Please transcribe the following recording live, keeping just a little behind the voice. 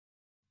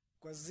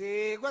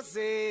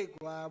Kwaze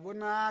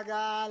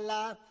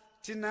kwabonakala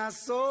thina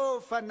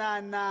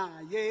sofanana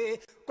ye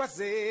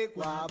kwaze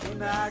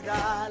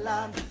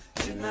kwabonakala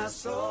thina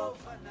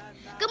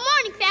sofanana. Good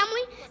morning,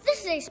 family. This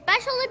is a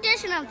special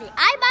edition of the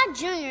IBOC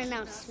Junior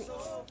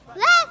announcements.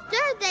 Last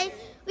Thursday,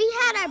 we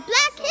had our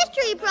Black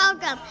History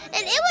program,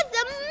 and it was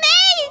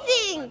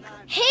amazing.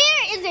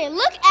 Here is a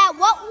look at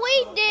what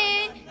we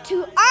did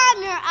to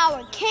honor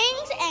our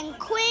kings and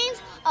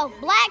queens of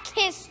Black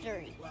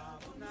history.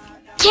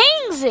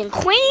 Kings and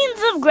queens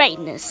of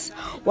greatness,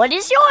 what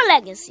is your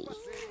legacy?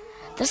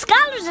 The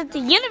scholars at the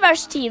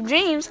University of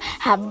Dreams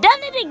have done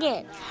it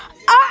again.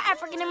 Our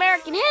African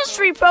American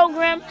history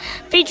program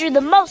featured the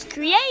most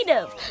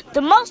creative,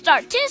 the most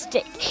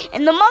artistic,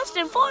 and the most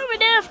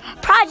informative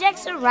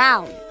projects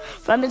around.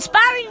 From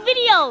inspiring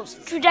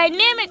videos to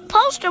dynamic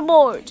poster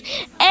boards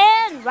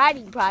and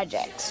writing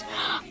projects.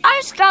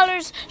 Our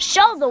scholars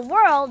show the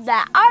world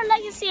that our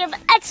legacy of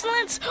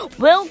excellence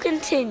will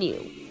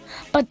continue.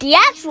 But the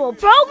actual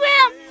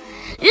program,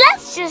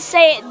 let's just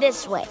say it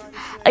this way.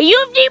 A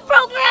UFD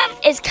program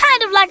is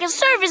kind of like a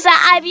service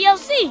at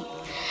IBOC.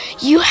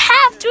 You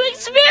have to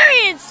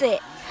experience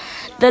it.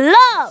 The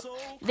love,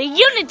 the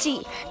unity,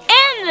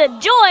 and the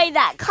joy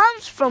that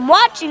comes from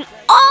watching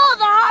all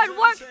the hard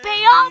work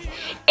pay off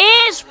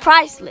is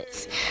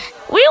priceless.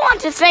 We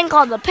want to thank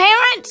all the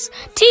parents,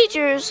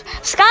 teachers,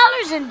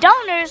 scholars, and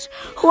donors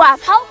who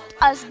have helped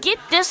us get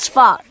this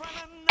far.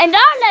 And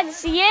our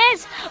legacy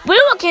is we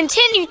will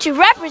continue to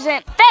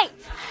represent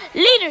faith,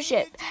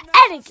 leadership,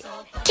 etiquette,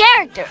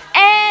 character,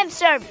 and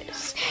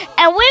service.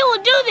 And we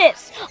will do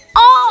this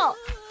all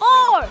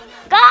for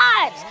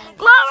God's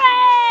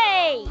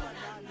glory.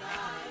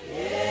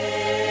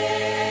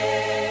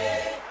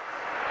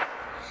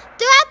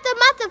 Throughout the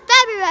month of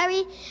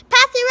February,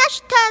 Pastor Rush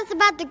told us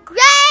about the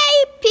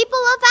great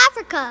people of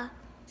Africa.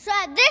 So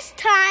at this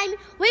time,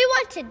 we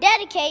want to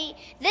dedicate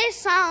this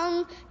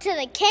song to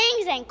the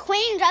kings and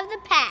queens of the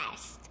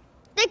past,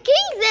 the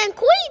kings and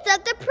queens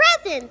of the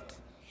present,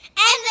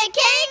 and the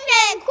kings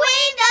and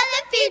queens of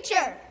the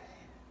future.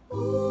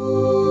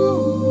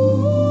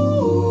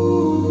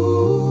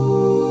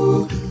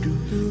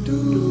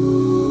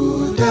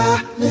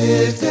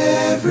 Lift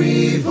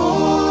every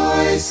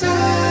voice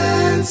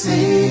and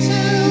sing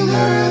to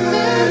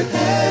earth,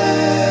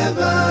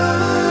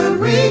 heaven,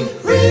 ring,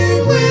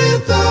 ring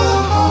with the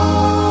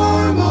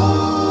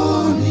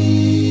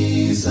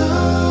harmonies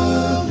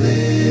of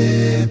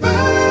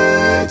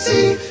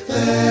liberty.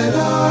 Let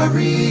our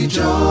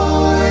rejoicing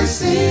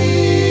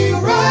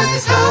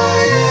rise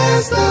high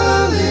as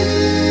the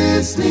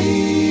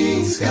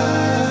listening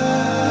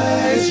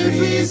skies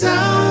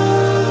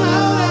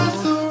resound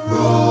the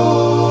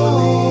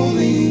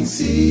rolling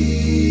sea.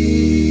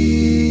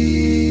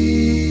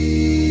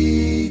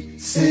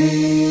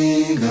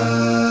 Sing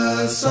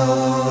a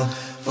song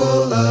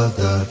full of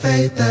the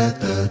faith that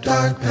the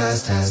dark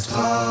past has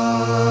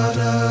taught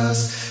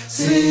us.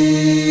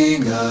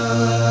 Sing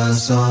a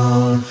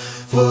song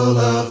full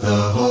of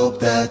the hope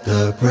that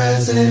the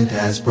present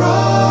has brought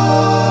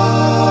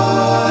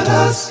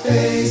us.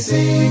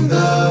 Facing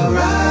the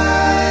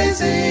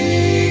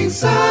rising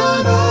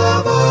sun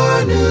of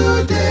our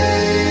new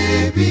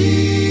day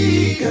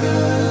begun.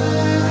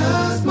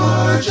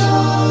 March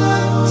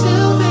on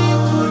till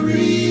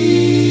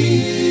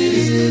victory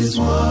is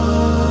won.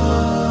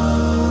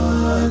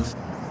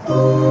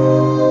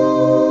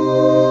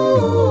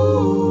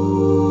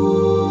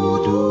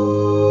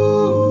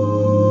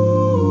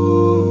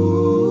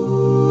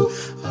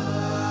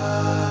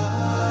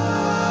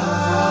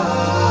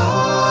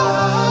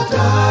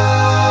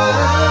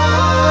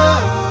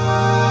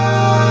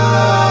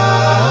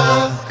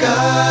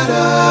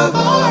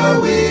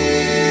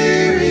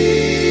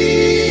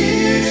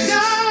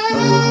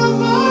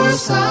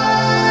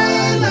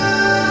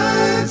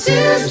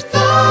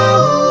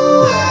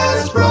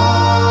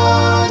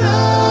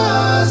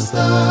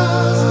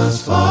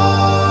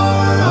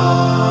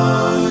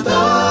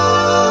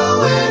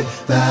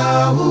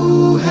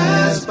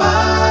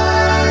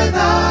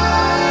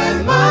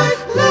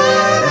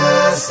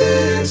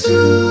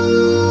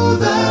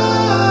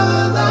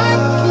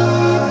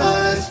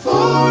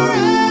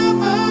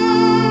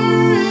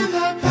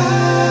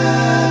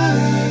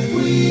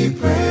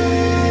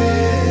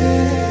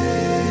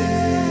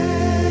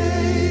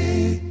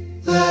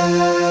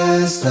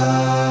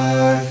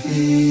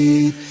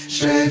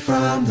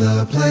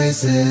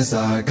 Places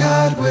our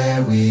God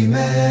where we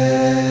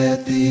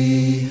met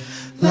thee.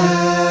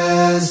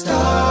 Lest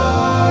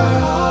our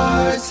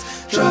hearts,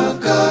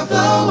 drunk of the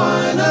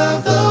wine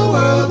of the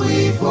world,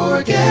 we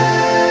forget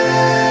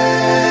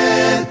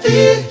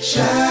thee.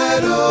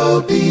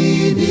 Shadow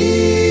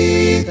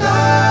beneath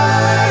thy